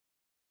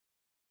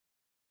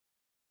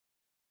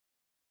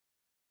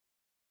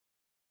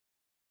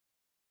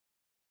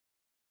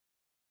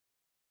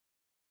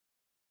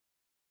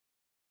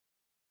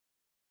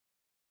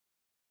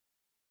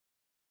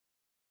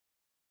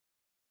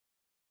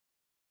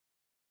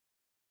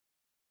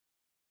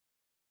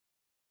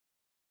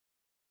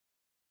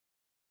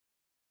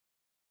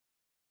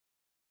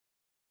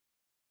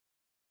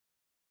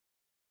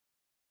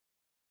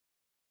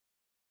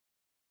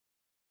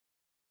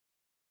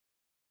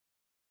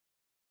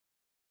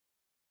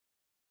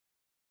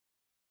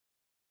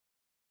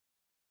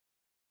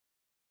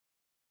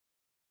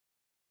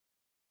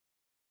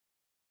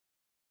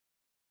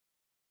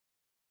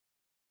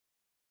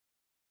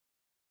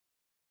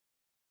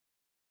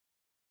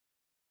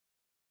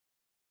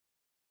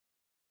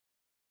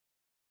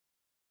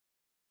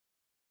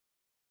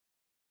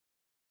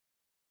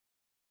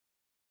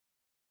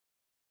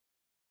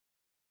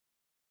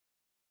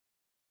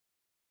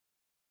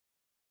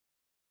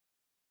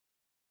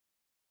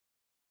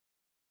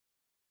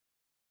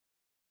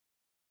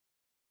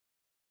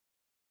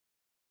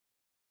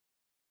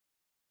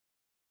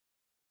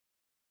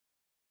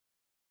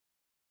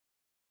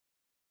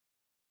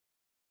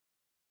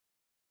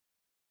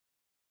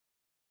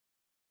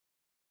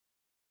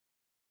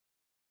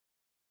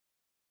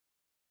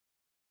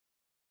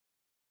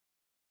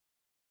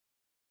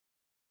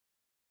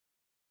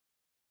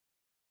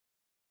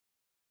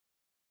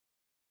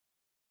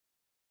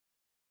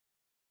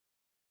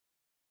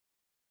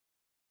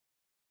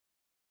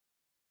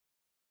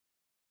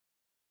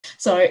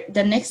So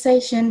the next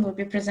session will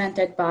be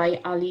presented by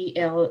Ali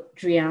El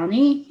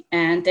Driani.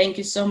 And thank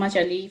you so much,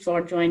 Ali,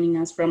 for joining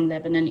us from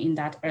Lebanon in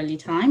that early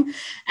time.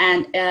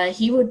 And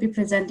he would be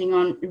presenting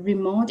on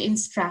remote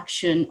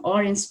instruction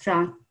or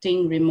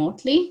instructing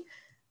remotely.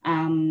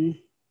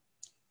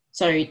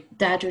 Sorry,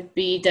 that would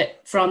be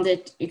from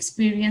the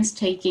experience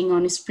taking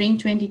on Spring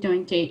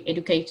 2020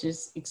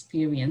 educators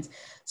experience.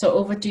 So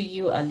over to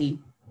you, Ali.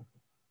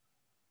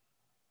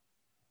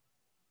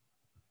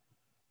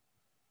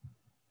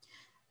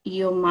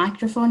 Your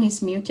microphone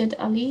is muted,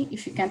 Ali.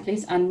 If you can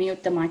please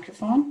unmute the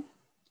microphone.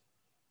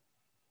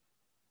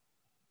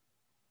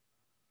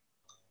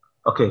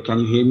 Okay, can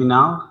you hear me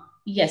now?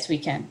 Yes, we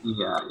can.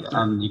 Yeah,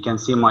 and you can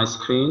see my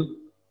screen?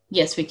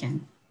 Yes, we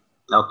can.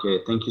 Okay,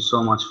 thank you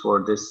so much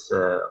for this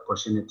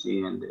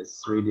opportunity, and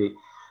it's really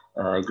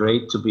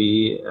great to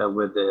be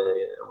with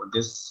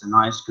this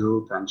nice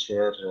group and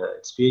share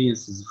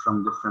experiences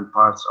from different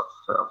parts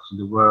of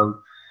the world.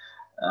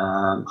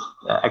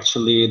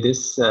 Actually,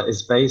 this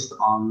is based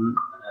on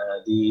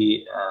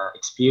the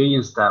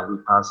experience that we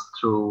passed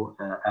through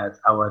at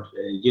our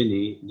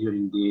uni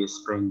during the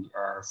spring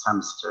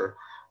semester.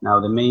 Now,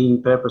 the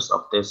main purpose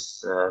of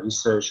this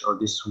research or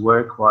this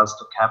work was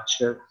to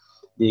capture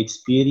the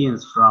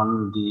experience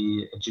from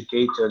the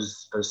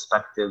educators'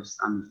 perspectives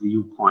and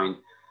viewpoint,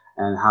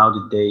 and how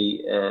did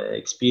they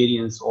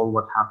experience all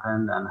what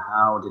happened, and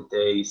how did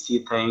they see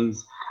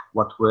things,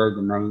 what were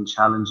the main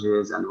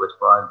challenges, and what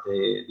were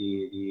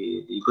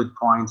the good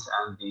points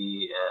and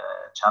the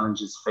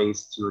challenges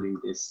faced during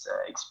this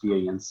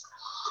experience.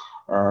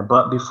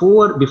 But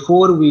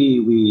before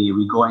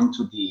we go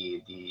into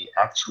the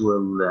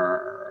actual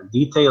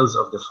details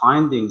of the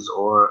findings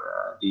or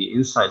the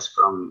insights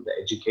from the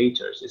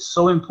educators, it's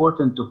so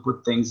important to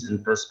put things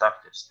in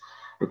perspectives,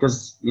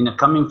 because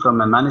coming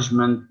from a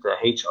management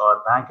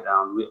HR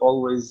background, we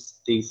always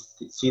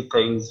see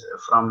things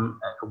from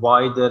a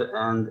wider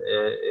and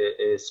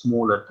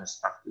smaller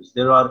perspectives.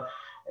 There are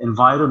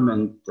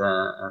environment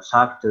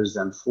factors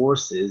and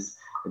forces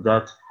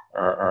that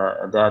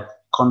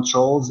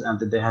controls and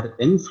that they had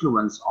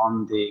influence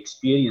on the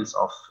experience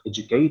of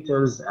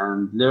educators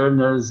and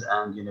learners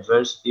and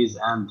universities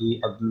and the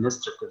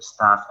administrative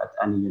staff at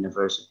any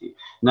university.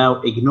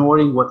 Now,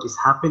 ignoring what is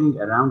happening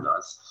around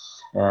us,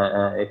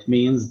 it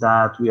means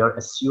that we are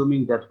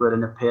assuming that we're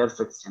in a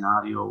perfect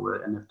scenario,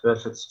 we're in a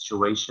perfect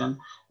situation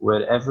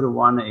where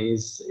everyone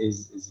is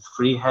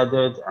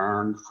free-headed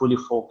and fully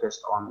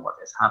focused on what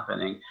is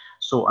happening.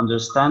 So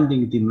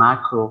understanding the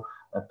macro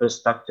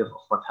perspective of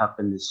what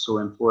happened is so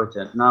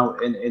important. Now,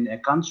 in a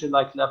country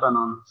like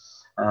Lebanon,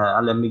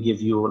 let me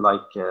give you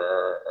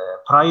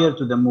prior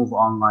to the move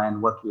online,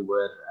 what we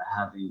were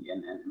having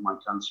in my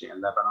country, in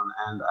Lebanon,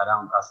 and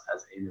around us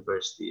as a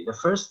university. The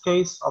first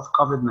case of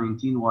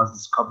COVID-19 was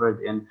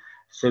discovered in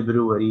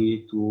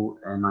February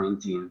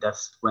 2019.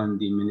 That's when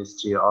the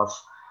Ministry of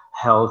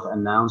Health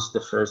announced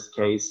the first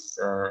case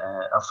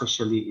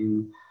officially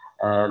in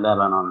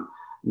Lebanon.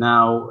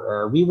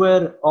 Now, we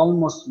were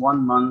almost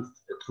 1 month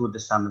through the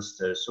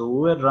semester. So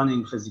we were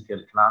running physical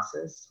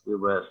classes. We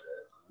were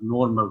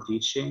normal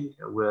teaching.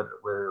 We're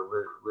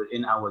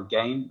in our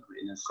game, we're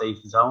in a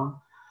safe zone.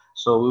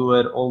 So we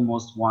were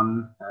almost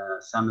 1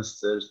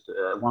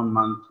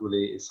 month through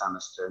the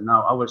semester.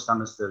 Now our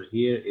semester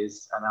here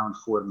is around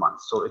 4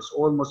 months. So it's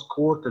almost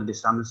quarter the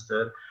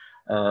semester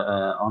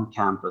on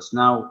campus.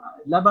 Now,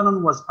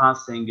 Lebanon was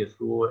passing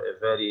through a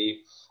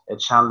very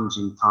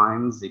challenging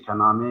times,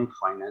 economic,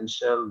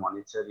 financial,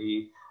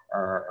 monetary.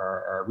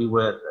 We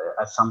were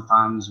at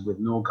sometimes with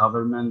no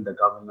government, the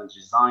government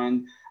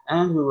resigned,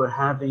 and we were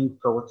having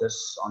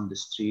protests on the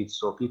streets.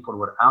 So people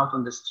were out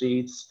on the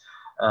streets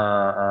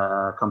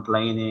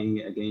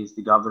complaining against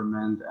the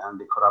government and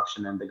the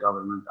corruption in the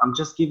government. I'm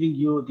just giving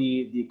you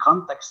the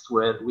context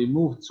where we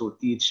moved to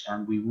teach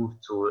and we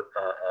moved to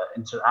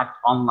interact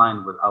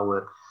online with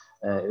our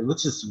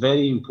which is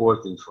very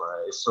important for us.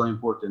 It's so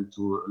important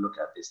to look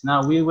at this.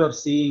 Now, we were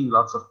seeing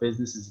lots of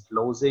businesses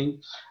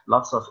closing,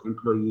 lots of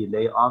employee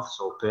layoffs,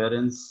 so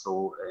parents,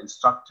 so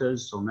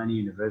instructors, so many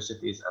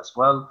universities as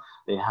well.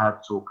 They had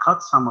to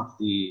cut some of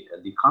the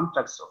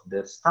contracts of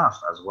their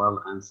staff as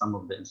well, and some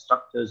of the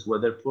instructors,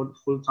 whether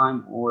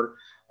full-time or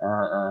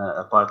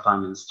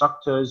part-time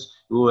instructors.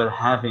 We were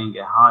having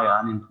a high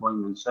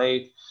unemployment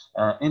rate.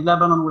 In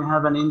Lebanon, we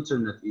have an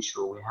internet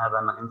issue. We have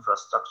an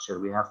infrastructure.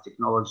 We have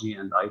technology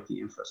and IT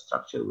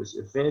infrastructure, which is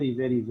a very,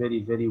 very, very,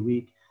 very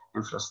weak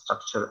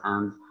infrastructure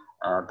and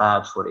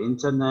bad for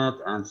internet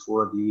and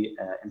for the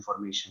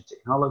information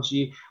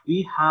technology.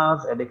 We have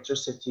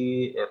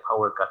electricity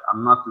power cut.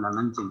 I'm not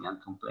lamenting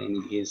and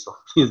complaining here, so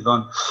please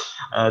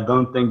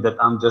don't think that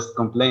I'm just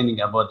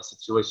complaining about the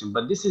situation.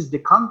 But this is the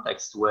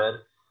context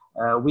where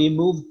we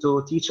moved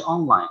to teach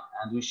online,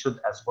 and we should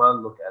as well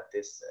look at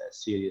this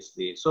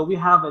seriously. So we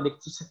have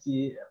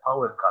electricity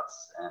power cuts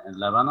in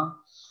Lebanon,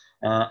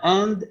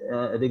 and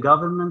the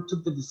government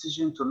took the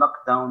decision to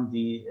lock down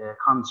the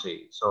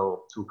country.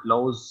 So to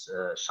close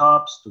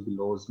shops, to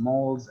close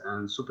malls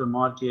and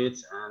supermarkets,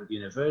 and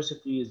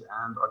universities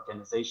and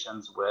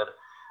organizations were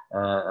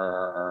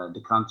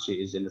the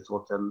country is in a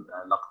total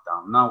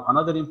lockdown. Now,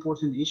 another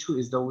important issue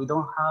is that we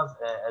don't have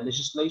a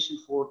legislation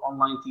for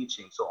online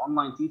teaching. So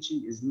online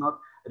teaching is not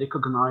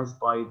recognized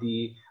by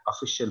the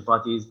official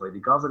bodies, by the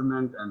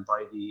government, and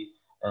by the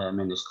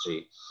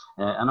ministry.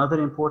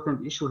 Another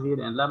important issue here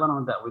in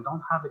Lebanon that we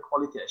don't have a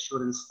quality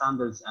assurance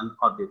standards and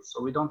audits.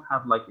 So we don't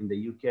have, like in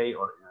the UK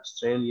or in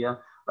Australia,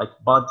 like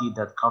body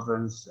that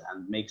governs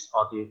and makes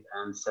audit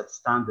and sets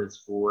standards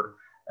for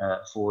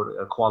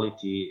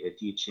quality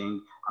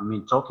teaching. I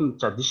mean, talking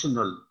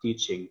traditional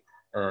teaching,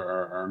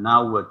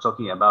 now we're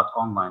talking about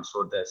online,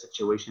 so the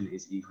situation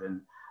is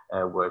even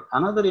worse.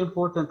 Another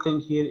important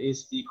thing here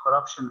is the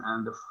corruption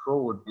and the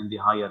fraud in the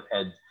higher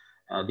ed.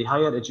 The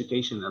higher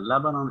education in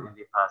Lebanon in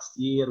the past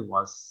year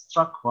was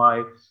struck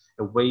by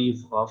a wave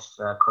of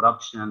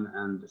corruption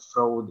and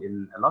fraud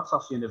in lots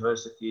of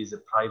universities,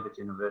 private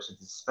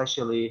universities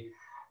especially.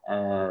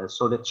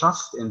 So the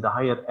trust in the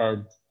higher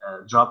ed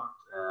dropped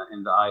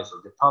in the eyes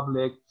of the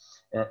public.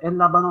 In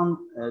Lebanon,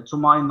 to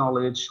my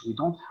knowledge, we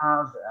don't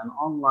have an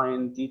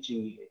online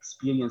teaching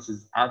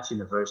experiences at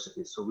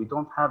universities. So we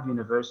don't have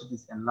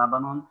universities in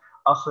Lebanon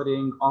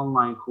offering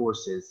online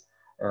courses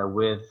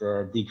with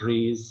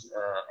degrees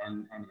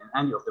in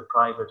any of the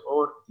private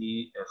or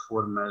the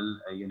formal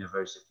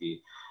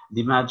university.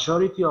 The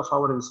majority of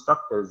our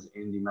instructors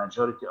in the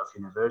majority of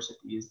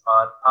universities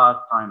are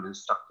part-time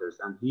instructors.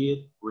 And here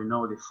we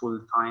know the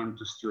full-time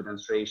to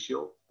students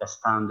ratio, the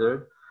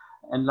standard.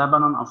 In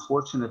Lebanon,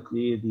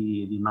 unfortunately,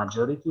 the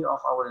majority of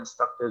our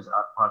instructors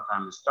are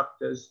part-time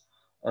instructors.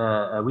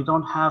 We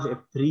don't have a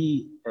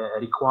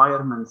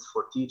requirements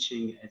for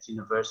teaching at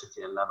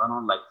university in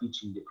Lebanon, like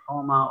teaching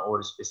diploma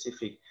or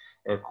specific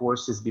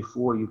courses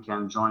before you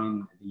can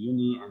join the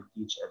uni and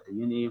teach at the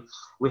uni.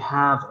 We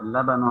have in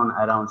Lebanon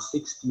around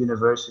 60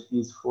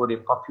 universities for a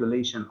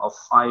population of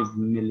 5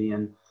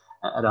 million,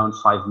 around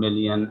 5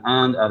 million,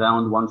 and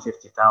around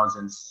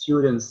 150,000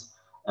 students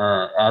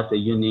at the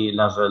uni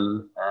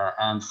level,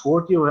 and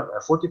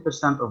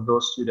 40% of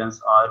those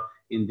students are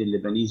in the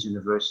Lebanese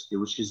university,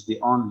 which is the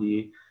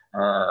only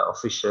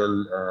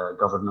official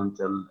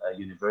governmental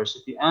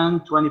university,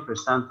 and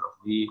 20% of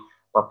the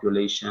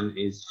population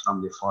is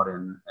from the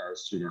foreign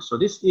students. So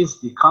this is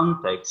the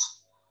context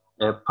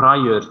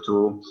prior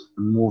to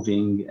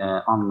moving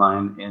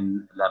online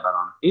in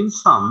Lebanon. In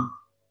sum,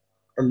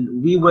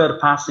 we were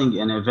passing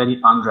in a very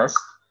unrest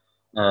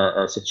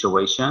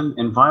situation,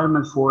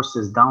 environment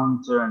forces,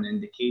 downturn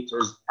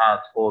indicators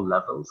at all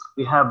levels.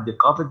 We have the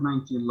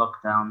COVID-19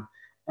 lockdown,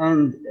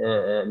 and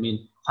I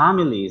mean,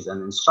 families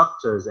and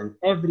instructors and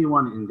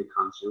everyone in the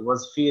country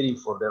was fearing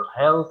for their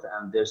health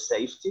and their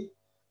safety.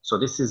 So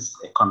this is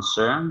a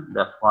concern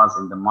that was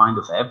in the mind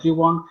of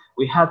everyone.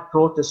 We had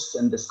protests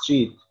in the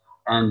street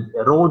and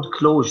road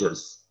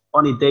closures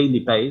on a daily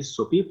basis.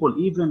 So people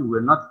even were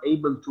not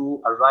able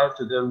to arrive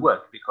to their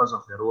work because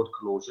of the road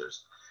closures.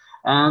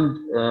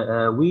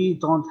 And we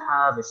don't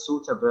have a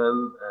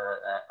suitable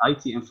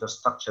IT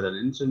infrastructure and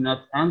internet,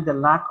 and the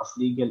lack of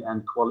legal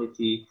and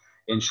quality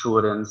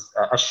assurance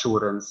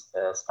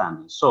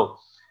standards. So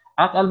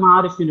at Al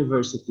Maaref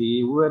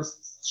University, we were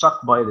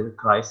struck by the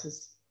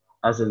crisis.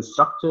 As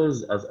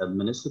instructors, as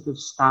administrative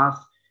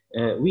staff,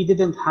 we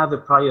didn't have a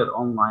prior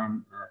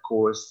online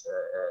course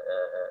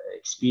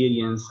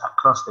experience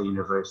across the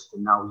university.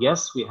 Now,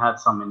 yes, we had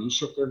some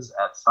initiatives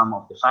at some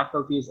of the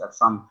faculties, at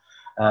some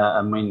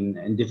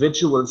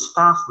individual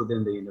staff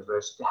within the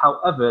university.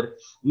 However,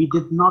 we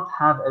did not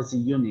have as a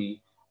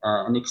uni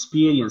an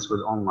experience with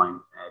online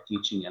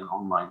teaching and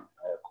online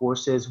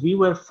courses. We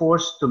were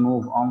forced to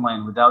move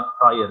online without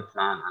prior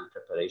plan and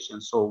preparation.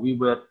 So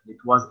it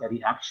was a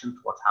reaction to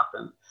what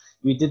happened.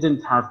 We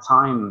didn't have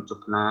time to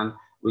plan.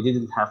 We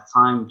didn't have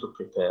time to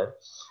prepare.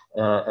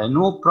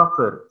 No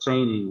proper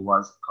training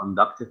was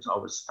conducted to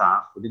our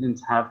staff. We didn't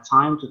have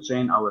time to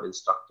train our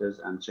instructors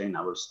and train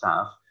our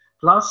staff.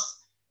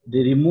 Plus,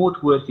 the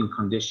remote working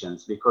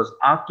conditions, because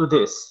add to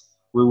this,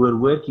 we were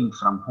working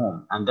from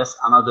home, and that's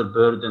another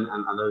burden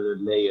and another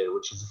layer,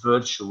 which is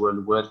virtual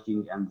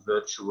working and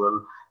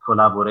virtual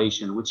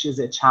collaboration, which is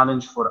a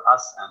challenge for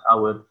us and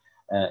our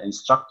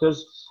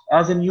instructors.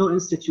 As a new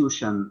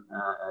institution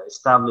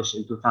established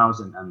in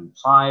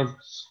 2005,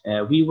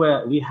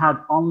 we had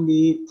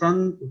only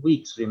 10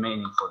 weeks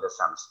remaining for the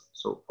semester.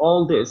 So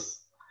all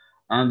this,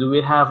 and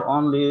we have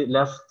only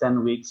left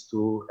 10 weeks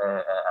to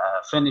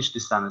finish the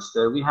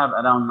semester. We have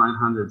around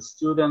 900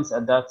 students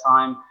at that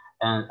time,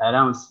 and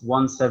around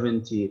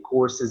 170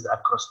 courses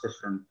across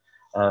different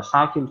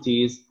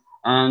faculties.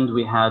 And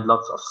we had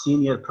lots of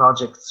senior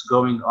projects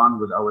going on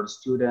with our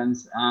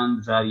students,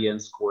 and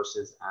various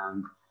courses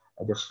and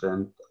a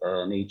different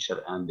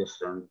nature and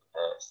different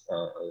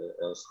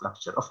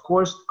structure. Of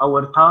course,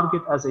 our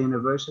target as a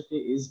university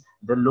is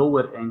the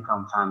lower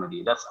income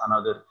family. That's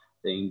another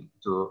thing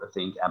to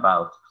think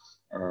about.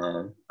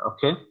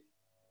 Okay.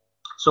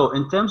 So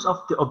in terms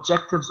of the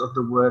objectives of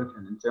the work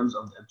and in terms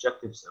of the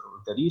objectives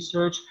of the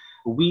research,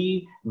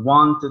 we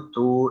wanted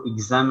to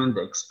examine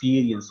the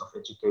experience of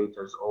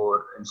educators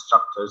or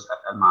instructors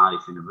at Al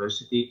Maaref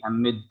University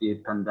amid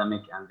the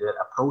pandemic and their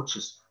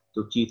approaches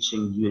to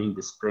teaching during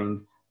the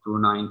spring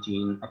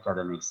 2019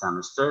 academic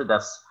semester.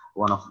 That's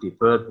one of the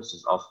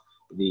purposes of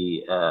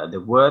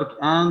the work,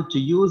 and to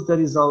use the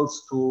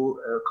results to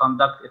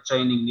conduct a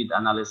training need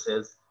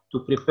analysis, to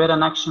prepare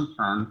an action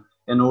plan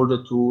in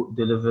order to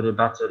deliver a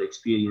better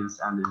experience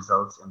and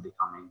results in the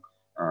coming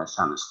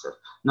semester.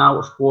 Now,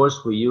 of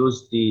course, we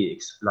use the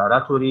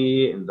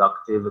exploratory,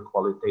 inductive,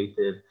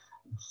 qualitative,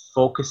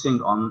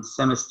 focusing on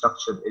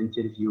semi-structured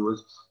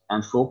interviews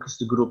and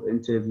focused group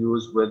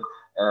interviews with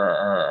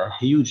a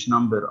huge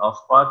number of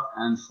part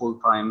and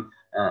full-time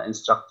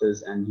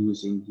instructors, and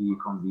using the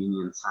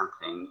convenient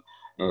sampling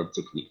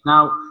technique.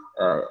 Now,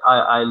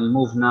 I'll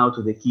move now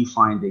to the key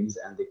findings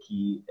and the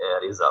key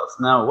results.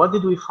 Now, what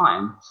did we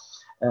find?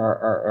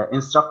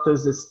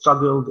 Instructors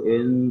struggled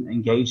in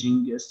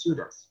engaging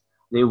students.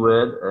 They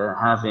were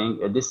having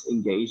a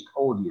disengaged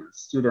audience.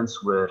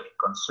 Students were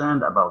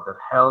concerned about their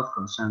health,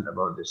 concerned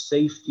about their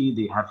safety.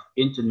 They have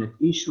internet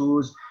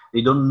issues.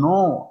 They don't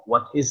know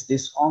what is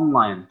this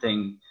online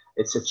thing.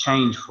 It's a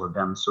change for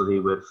them. So they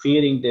were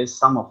fearing this.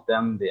 Some of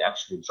them, they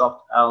actually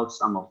dropped out.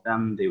 Some of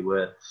them, they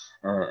were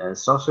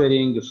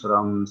suffering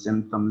from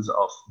symptoms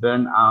of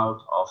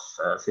burnout, of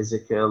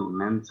physical,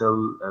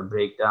 mental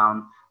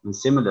breakdown, and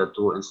similar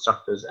to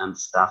instructors and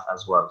staff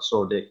as well.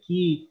 So the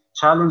key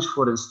challenge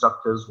for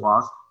instructors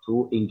was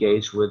to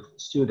engage with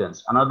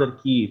students. Another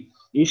key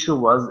issue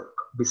was,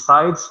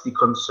 besides the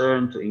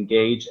concern to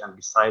engage and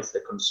besides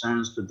the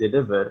concerns to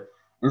deliver,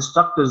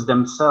 instructors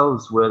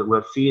themselves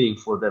were fearing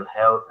for their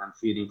health and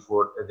fearing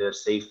for their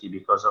safety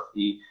because of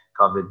the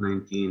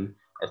COVID-19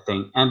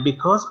 thing. And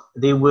because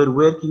they were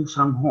working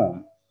from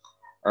home,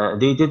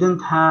 they didn't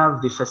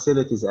have the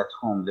facilities at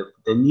home,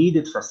 the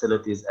needed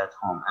facilities at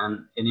home.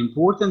 And an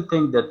important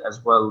thing that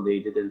as well they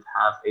didn't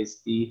have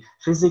is the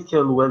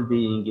physical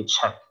well-being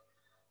check.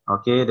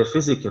 Okay, the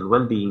physical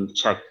well-being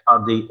check.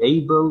 Are they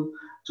able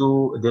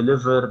to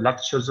deliver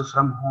lectures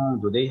from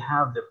home? Do they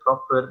have the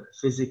proper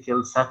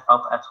physical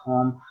setup at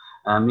home?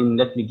 I mean,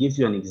 let me give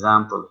you an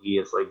example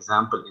here. For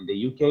example, in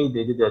the UK,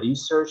 they did a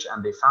research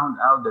and they found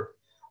out that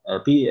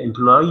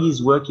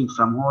employees working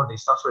from home, they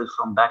suffered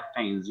from back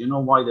pains. You know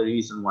why? The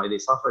reason why they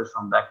suffered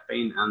from back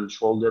pain and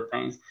shoulder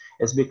pains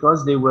is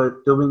because they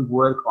were doing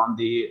work on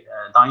the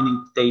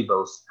dining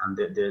tables, and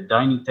the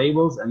dining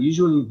tables, and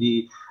usually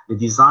the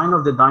design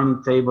of the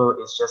dining table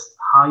is just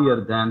higher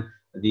than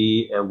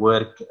the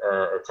work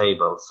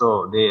table.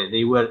 So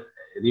they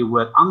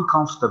were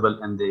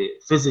uncomfortable in the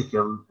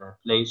physical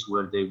place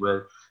where they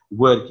were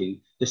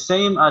working. The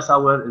same as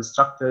our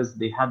instructors,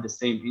 they had the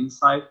same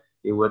insight.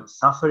 They were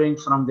suffering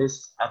from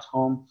this at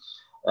home.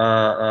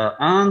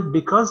 And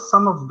because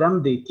some of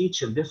them, they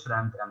teach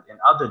different, and in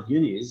other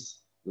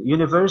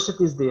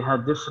universities, they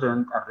had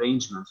different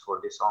arrangements for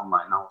this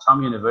online. Now,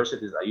 some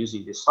universities are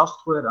using this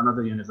software,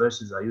 another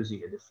universities are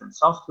using a different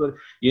software,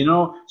 you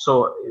know.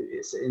 So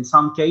in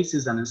some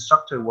cases, an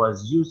instructor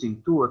was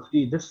using 2 or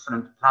 3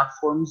 different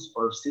platforms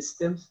or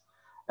systems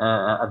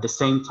at the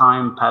same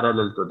time,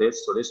 parallel to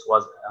this. So this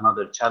was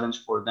another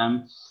challenge for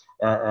them.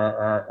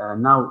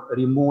 Now,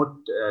 remote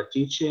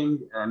teaching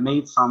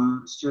made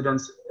some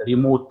students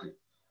remotely.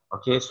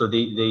 Okay, so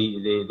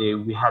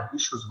we had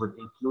issues with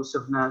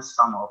inclusiveness.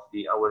 Some of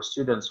our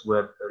students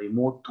were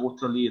remote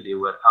totally. They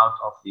were out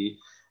of the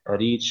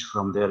reach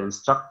from their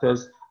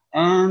instructors.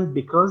 And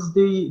because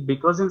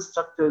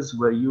instructors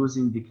were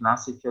using the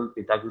classical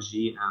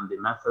pedagogy and the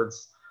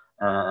methods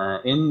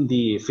in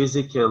the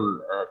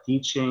physical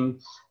teaching,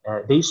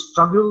 they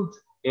struggled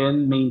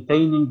in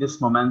maintaining this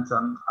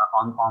momentum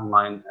on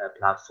online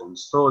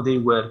platforms. So they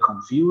were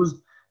confused.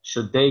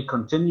 Should they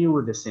continue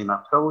with the same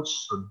approach?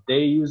 Should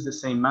they use the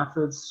same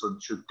methods? So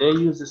should they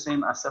use the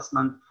same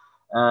assessment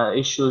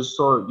issues?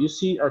 So you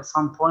see at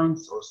some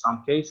points or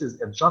some cases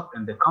a drop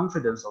in the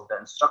confidence of the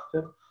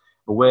instructor,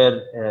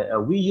 where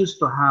we used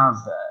to have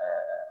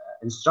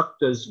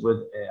instructors with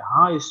a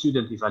high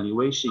student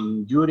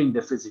evaluation during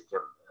the physical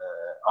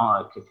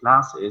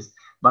classes,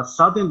 but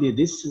suddenly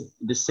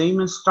the same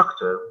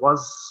instructor was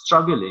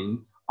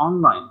struggling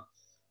online.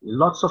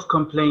 Lots of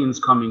complaints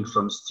coming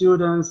from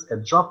students, a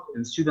drop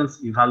in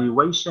students'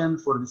 evaluation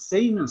for the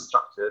same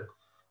instructor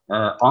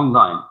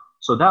online.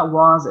 So that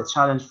was a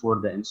challenge for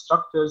the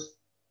instructors.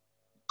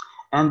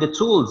 And the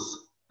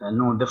tools,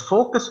 the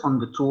focus on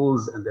the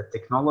tools and the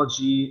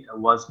technology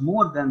was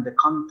more than the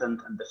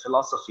content and the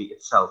philosophy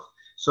itself.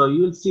 So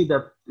you'll see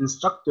that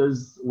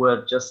instructors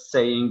were just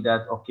saying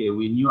that, okay,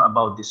 we knew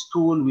about this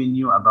tool, we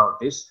knew about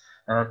this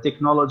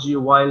technology,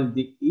 while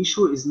the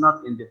issue is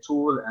not in the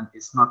tool and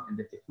it's not in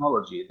the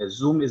technology. The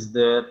Zoom is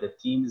there, the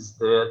Teams is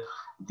there,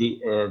 the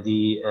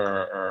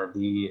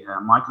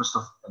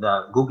Microsoft,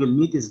 the Google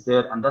Meet is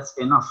there, and that's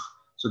enough.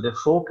 So the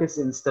focus,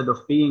 instead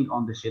of being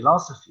on the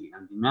philosophy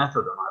and the method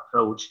and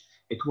approach,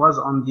 it was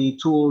on the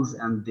tools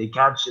and the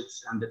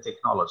gadgets and the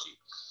technology.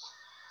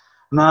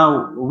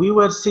 Now, we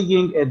were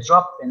seeing a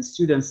drop in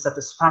student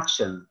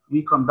satisfaction.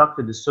 We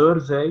conducted a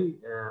survey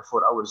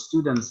for our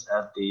students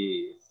at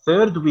the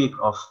third week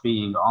of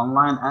being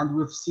online, and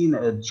we've seen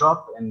a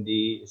drop in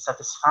the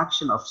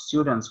satisfaction of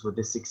students with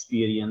this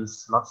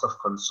experience. Lots of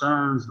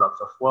concerns, lots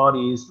of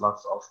worries,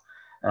 lots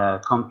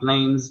of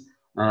complaints,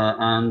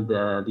 and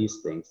these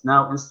things.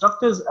 Now,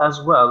 instructors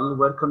as well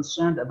were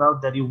concerned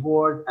about the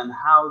reward and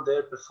how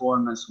their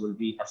performance will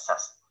be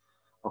assessed.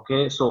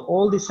 Okay, so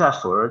all this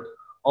effort,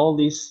 all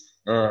this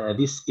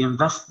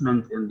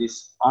investment in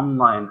this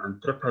online and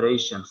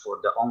preparation for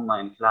the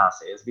online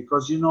classes,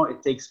 because you know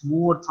it takes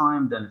more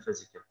time than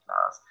physical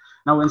class.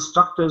 Now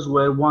instructors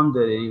were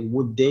wondering,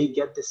 would they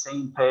get the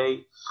same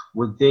pay?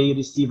 Would they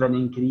receive an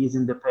increase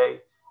in the pay?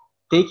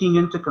 Taking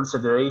into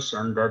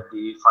consideration that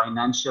the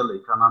financial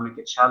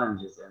economic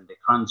challenges in the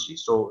country,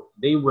 so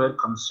they were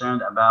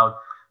concerned about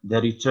the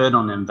return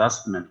on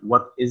investment.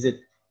 What is it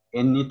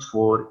in it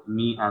for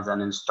me as an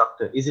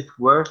instructor? Is it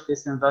worth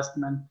this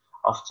investment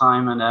of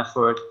time and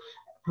effort?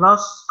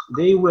 Plus,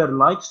 they were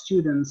like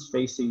students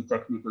facing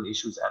technical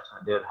issues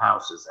at their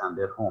houses and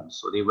their homes.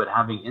 So they were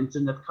having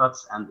internet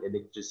cuts and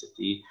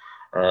electricity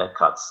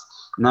cuts.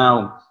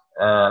 Now,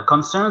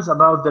 concerns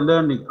about the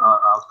learning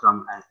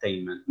outcome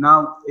attainment.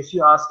 Now, if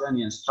you ask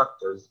any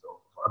instructors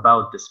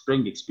about the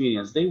spring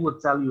experience, they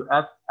would tell you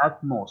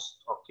at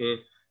most,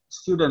 okay,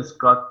 students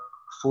got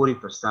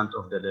 40%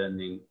 of the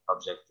learning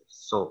objectives.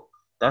 So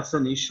that's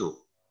an issue,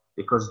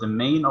 because the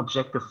main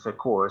objective of a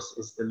course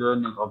is the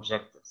learning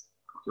objectives.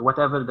 Okay,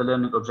 whatever the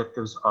learning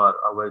objectives are,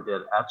 were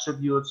their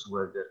attributes,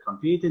 were their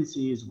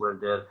competencies, were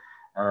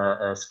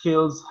their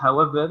skills.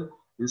 However,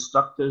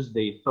 instructors,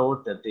 they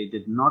thought that they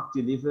did not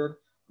deliver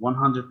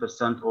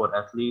 100% or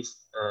at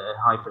least a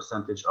high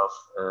percentage of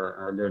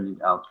learning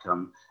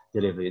outcome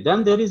delivery.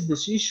 Then there is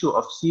this issue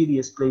of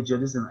serious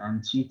plagiarism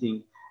and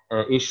cheating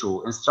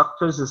issue.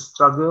 Instructors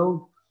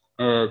struggled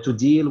to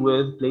deal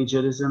with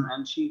plagiarism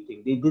and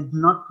cheating. They did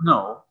not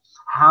know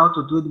how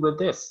to deal with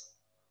this.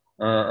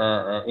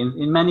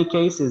 In many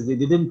cases, they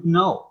didn't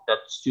know that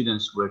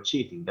students were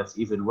cheating. That's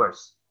even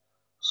worse.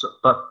 So,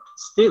 but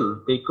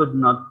still, they could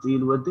not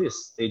deal with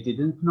this. They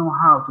didn't know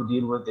how to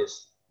deal with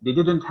this. They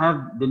didn't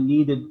have the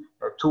needed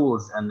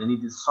tools and the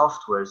needed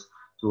softwares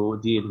to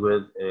deal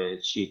with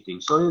cheating.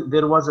 So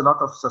there was a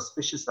lot of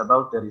suspicious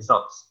about the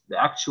results, the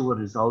actual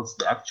results,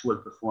 the actual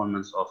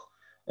performance of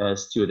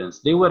students.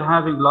 They were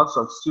having lots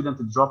of student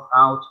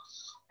dropout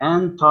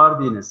and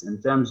tardiness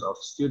in terms of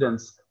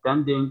students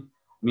attending.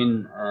 I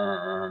mean,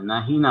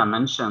 Nahina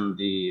mentioned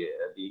the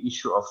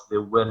issue of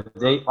were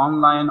they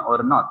online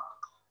or not.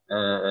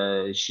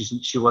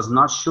 She was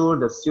not sure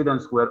that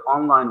students were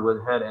online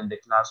with her in the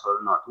class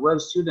or not. Where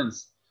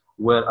students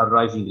were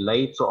arriving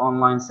late to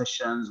online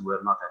sessions,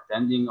 were not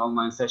attending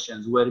online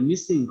sessions, were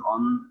missing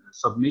on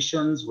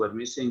submissions, were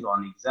missing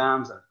on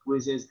exams and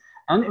quizzes,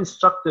 and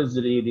instructors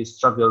really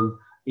struggled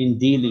in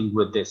dealing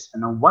with this.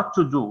 And what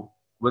to do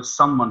with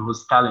someone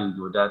who's telling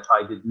you that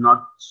I did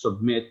not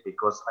submit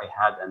because I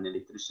had an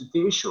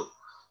electricity issue?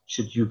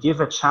 Should you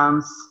give a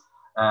chance?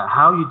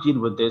 How you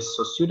deal with this?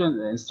 So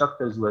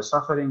instructors were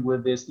suffering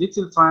with this.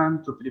 Little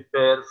time to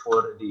prepare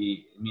for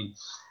the,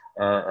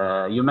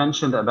 you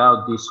mentioned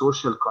about the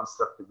social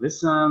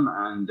constructivism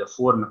and the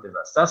formative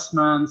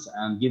assessments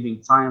and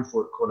giving time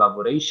for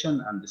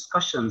collaboration and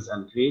discussions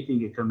and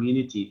creating a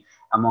community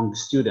among the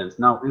students.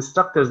 Now,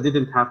 instructors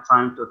didn't have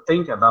time to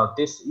think about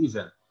this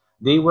even.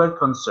 They were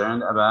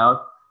concerned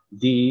about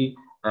the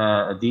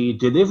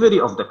delivery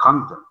of the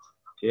content.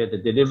 Okay,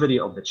 the delivery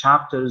of the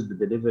chapters, the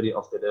delivery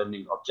of the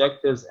learning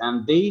objectives,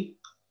 and they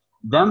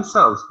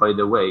themselves, by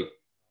the way,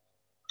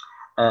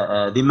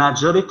 the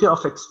majority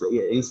of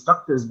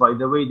instructors, by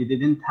the way, they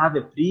didn't have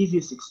a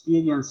previous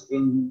experience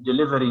in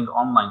delivering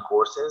online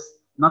courses.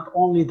 Not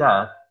only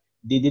that,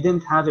 they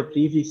didn't have a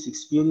previous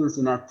experience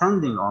in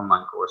attending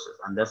online courses,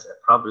 and that's a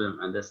problem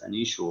and that's an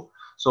issue.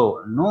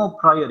 So no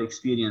prior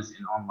experience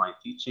in online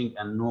teaching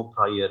and no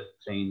prior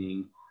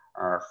training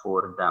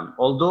for them.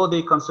 Although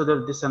they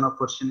considered this an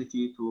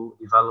opportunity to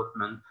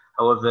development,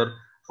 however,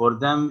 for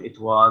them it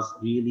was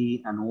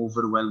really an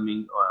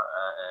overwhelming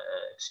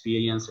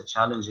experience, a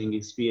challenging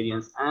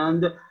experience,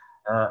 and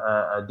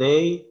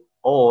they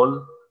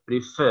all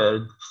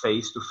preferred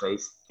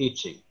face-to-face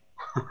teaching.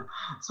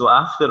 So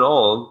after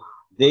all,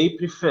 they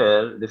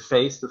prefer the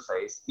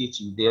face-to-face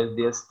teaching.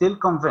 They're still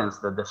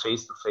convinced that the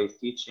face-to-face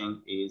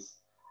teaching is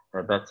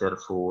better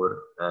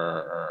for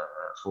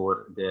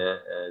the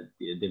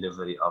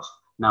delivery of.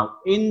 Now,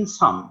 in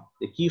sum,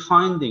 the key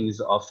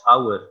findings of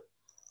our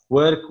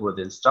work with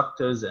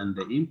instructors and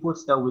the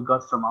inputs that we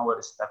got from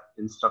our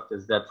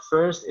instructors, that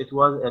first, it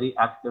was a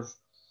reactive,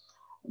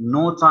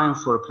 no time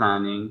for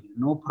planning,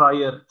 no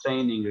prior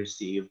training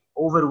received,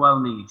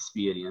 overwhelming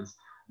experience.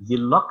 The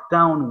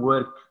lockdown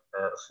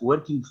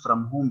working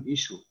from home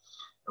issue,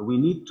 we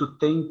need to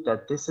think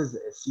that this is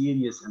a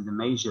serious and a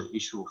major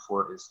issue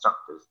for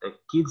instructors. The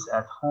kids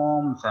at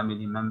home,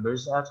 family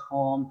members at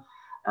home,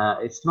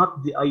 it's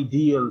not the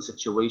ideal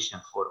situation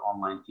for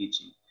online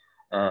teaching.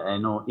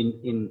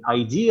 In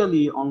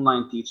ideally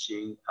online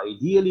teaching,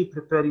 ideally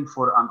preparing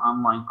for an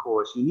online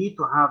course, you need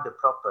to have the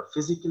proper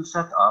physical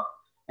setup,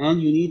 and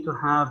you need to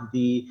have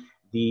the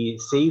the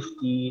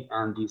safety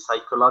and the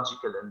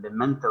psychological and the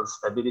mental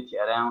stability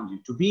around you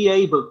to be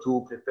able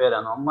to prepare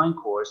an online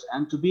course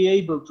and to be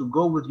able to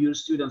go with your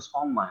students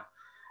online.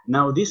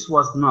 Now, this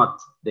was not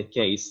the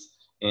case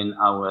in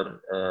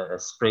our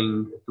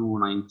spring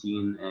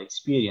 2019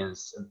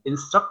 experience.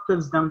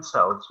 Instructors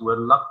themselves were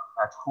locked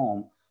at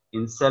home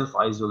in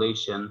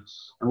self-isolation.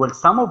 And well,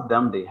 some of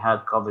them, they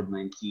had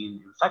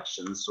COVID-19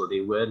 infections, so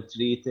they were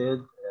treated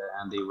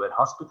and they were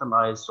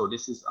hospitalized. So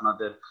this is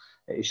another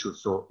issue.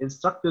 So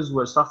instructors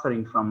were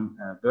suffering from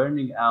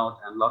burning out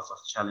and lots of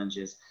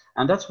challenges.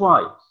 And that's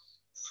why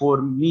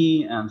for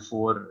me and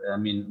for,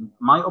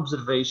 my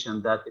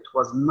observation that it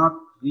was not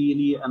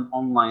really an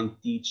online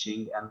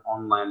teaching and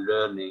online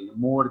learning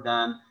more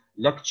than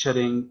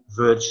lecturing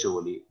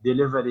virtually,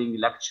 delivering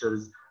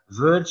lectures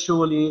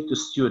virtually to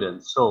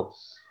students. So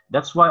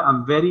that's why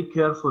I'm very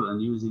careful in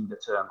using the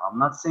term. I'm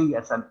not saying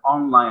it's an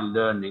online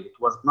learning. It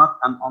was not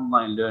an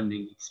online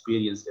learning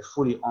experience, a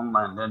fully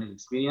online learning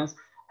experience,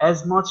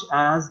 as much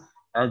as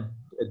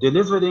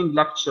delivering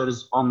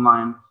lectures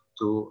online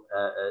to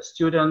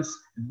students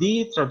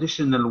the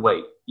traditional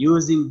way,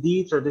 using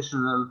the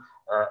traditional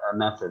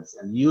methods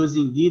and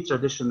using the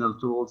traditional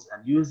tools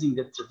and using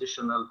the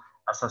traditional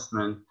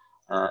assessment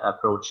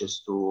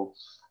approaches to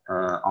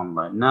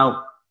online.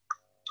 Now,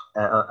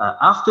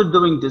 after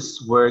doing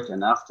this work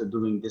and after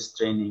doing this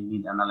training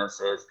need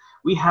analysis,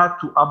 we had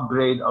to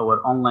upgrade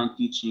our online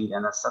teaching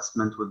and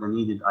assessment with the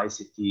needed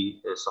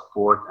ICT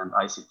support and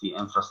ICT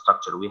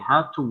infrastructure. We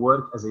had to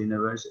work as a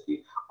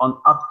university on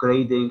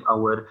upgrading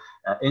our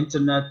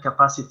internet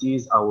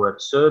capacities, our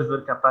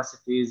server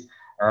capacities.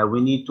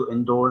 We needed to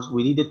endorse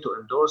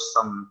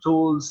some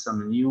tools,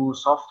 some new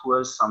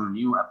software, some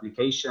new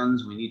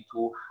applications.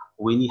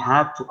 We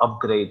had to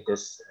upgrade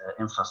this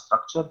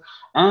infrastructure,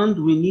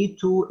 and we need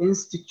to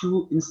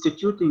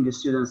instituting the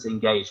students'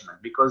 engagement,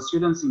 because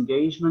students'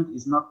 engagement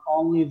is not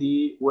only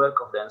the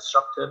work of the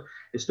instructor,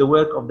 it's the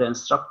work of the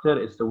instructor,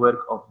 it's the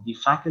work of the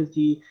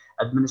faculty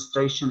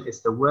administration,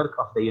 it's the work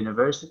of the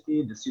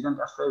university, the student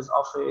affairs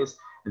office,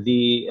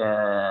 the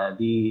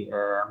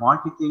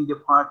marketing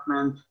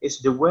department.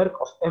 It's the work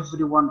of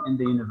everyone in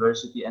the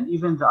university and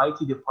even the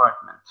IT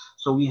department.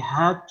 So we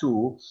had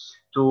to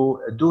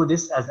do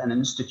this as an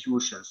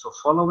institution. So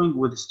following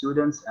with the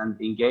students and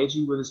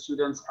engaging with the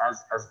students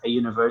as a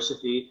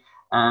university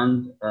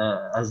and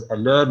as a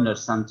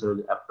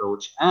learner-centered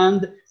approach.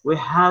 And we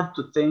had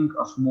to think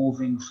of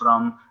moving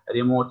from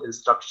remote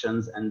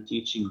instructions and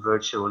teaching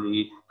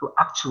virtually to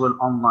actual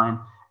online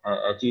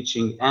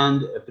teaching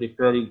and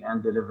preparing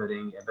and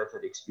delivering a better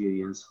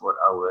experience for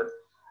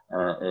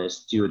our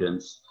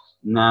students.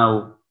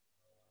 Now,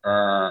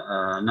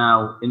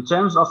 in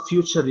terms of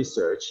future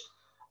research,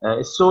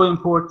 it's so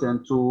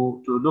important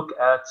to look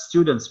at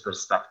students'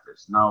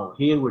 perspectives. Now,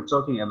 here we're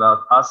talking about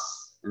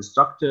us,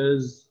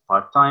 instructors,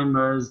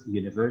 part-timers,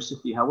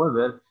 university.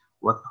 However,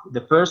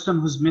 the person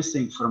who's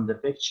missing from the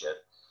picture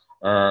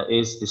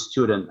is the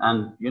student.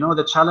 And you know,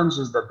 the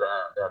challenges that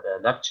the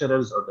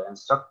lecturers or the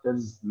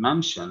instructors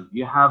mention,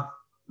 you have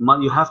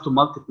to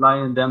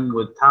multiply them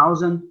with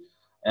 1,000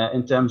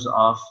 in terms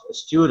of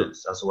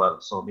students as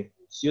well. So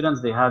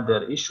students, they have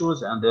their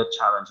issues and their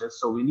challenges.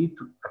 So we need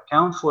to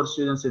account for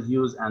students'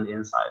 views and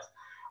insights.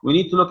 We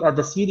need to look at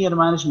the senior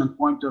management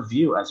point of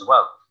view as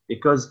well,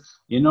 because,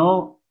 you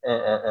know,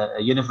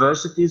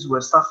 universities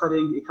were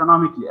suffering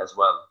economically as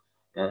well.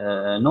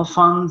 No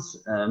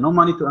funds, no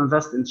money to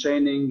invest in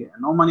training,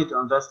 no money to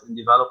invest in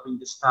developing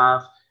the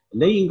staff,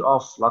 laying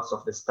off lots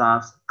of the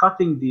staff,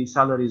 cutting the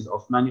salaries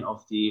of many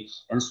of the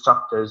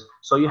instructors.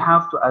 So you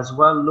have to as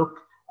well look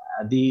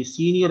at the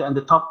senior and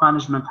the top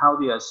management, how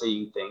they are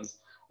saying things.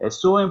 It's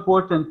so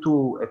important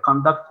to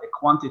conduct a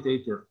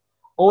quantitative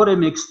or a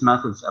mixed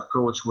methods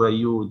approach where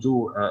you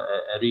do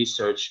a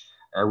research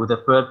with a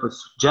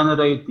purpose to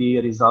generate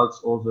the results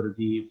over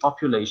the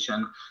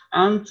population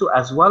and to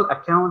as well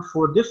account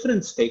for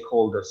different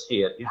stakeholders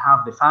here. You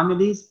have the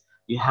families,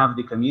 you have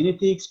the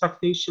community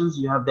expectations,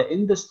 you have the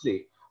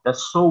industry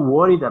that's so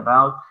worried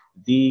about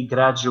the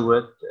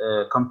graduate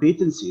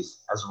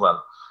competencies as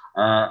well.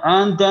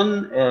 And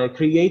then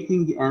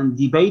creating and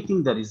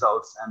debating the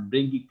results and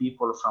bringing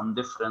people from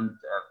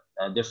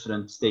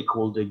different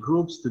stakeholder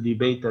groups to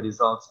debate the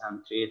results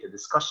and create a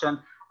discussion.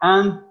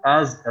 And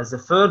as a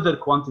further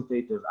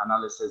quantitative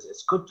analysis,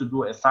 it's good to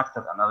do a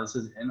factor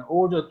analysis in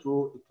order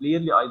to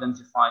clearly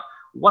identify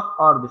what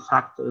are the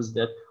factors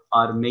that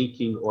are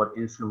making or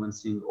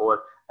influencing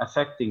or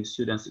affecting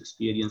students'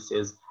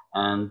 experiences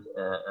and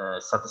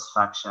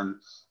satisfaction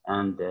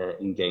and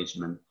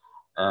engagement.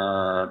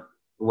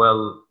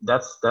 Well,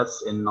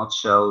 that's in a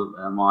nutshell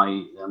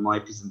my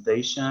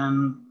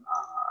presentation.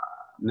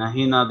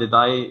 Nahina, did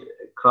I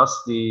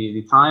cross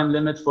the time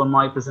limit for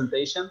my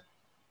presentation?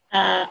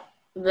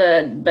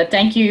 But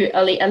thank you,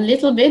 Ali, a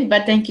little bit,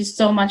 but thank you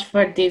so much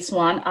for this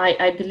one.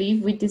 I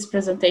believe with this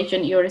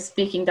presentation, you're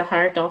speaking the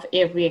heart of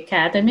every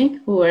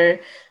academic who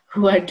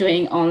are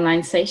doing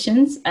online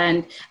sessions.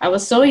 And I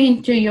was so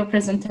into your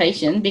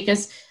presentation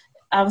because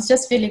I was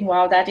just feeling,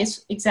 wow, that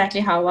is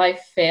exactly how I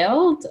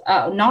felt,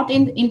 not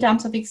in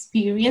terms of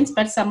experience,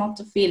 but some of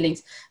the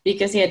feelings,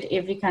 because yet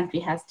every country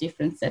has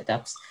different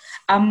setups.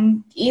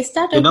 Is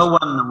that You okay? know,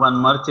 when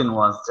Martin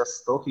was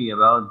just talking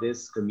about this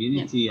Yeah.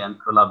 community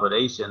and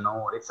collaboration,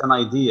 no, it's an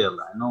ideal.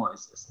 I know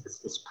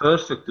it's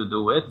perfect to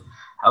do it.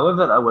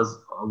 However, I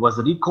was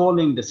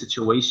recalling the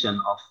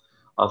situation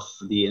of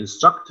the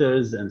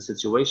instructors and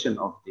situation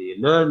of the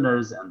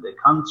learners and the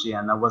country,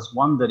 and I was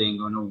wondering,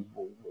 you know,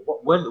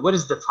 where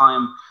is the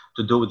time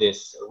to do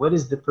this? Where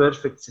is the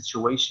perfect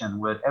situation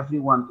where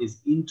everyone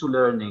is into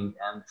learning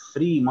and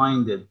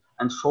free-minded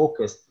and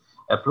focused?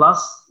 Plus,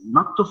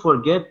 not to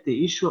forget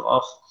the issue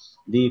of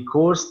the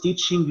course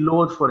teaching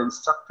load for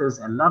instructors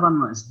in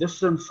Lebanon is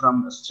different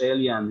from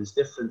Australia and is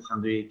different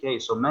from the UK.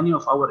 So many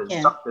of our Yeah.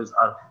 instructors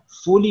are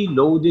fully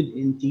loaded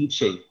in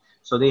teaching.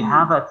 So they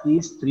have at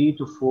least 3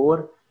 to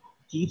 4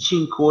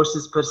 teaching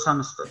courses per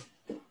semester.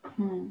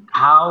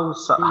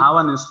 How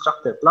an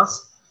instructor, plus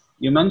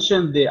you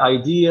mentioned the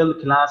ideal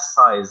class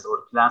size or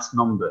class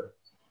number,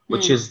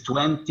 which is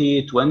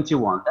 20,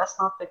 21. That's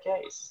not the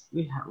case.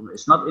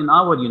 It's not in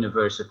our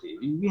university.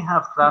 We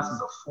have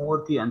classes of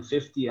 40 and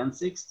 50 and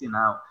 60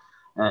 now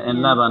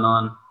in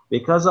Lebanon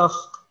because of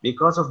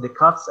the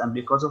cuts and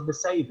because of the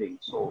saving.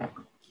 So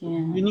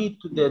you need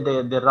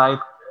the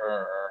right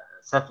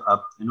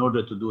setup in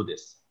order to do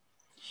this.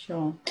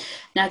 Sure.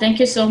 Now, thank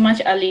you so much,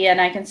 Ali, and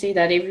I can see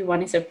that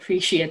everyone is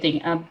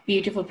appreciating a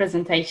beautiful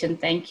presentation.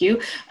 Thank you.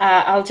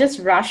 I'll just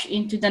rush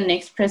into the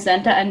next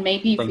presenter, and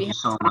maybe if Thank we you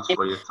so have much time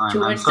for your time. I'm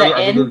towards sorry the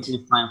I didn't end,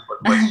 leave time for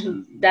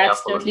questions.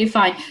 that's totally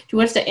fine.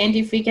 Towards the end,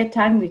 if we get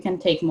time, we can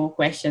take more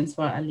questions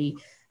for Ali.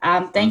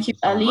 Thank you,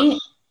 so Ali.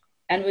 much.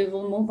 And we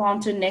will move on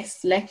to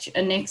next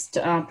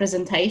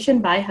presentation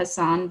by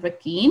Hassan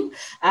Rkein.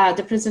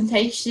 The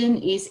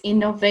presentation is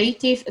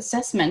Innovative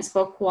Assessments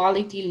for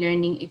Quality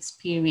Learning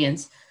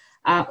Experience.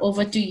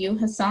 Over to you,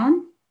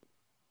 Hassan.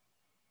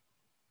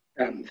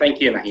 Thank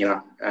you,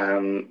 Nahila.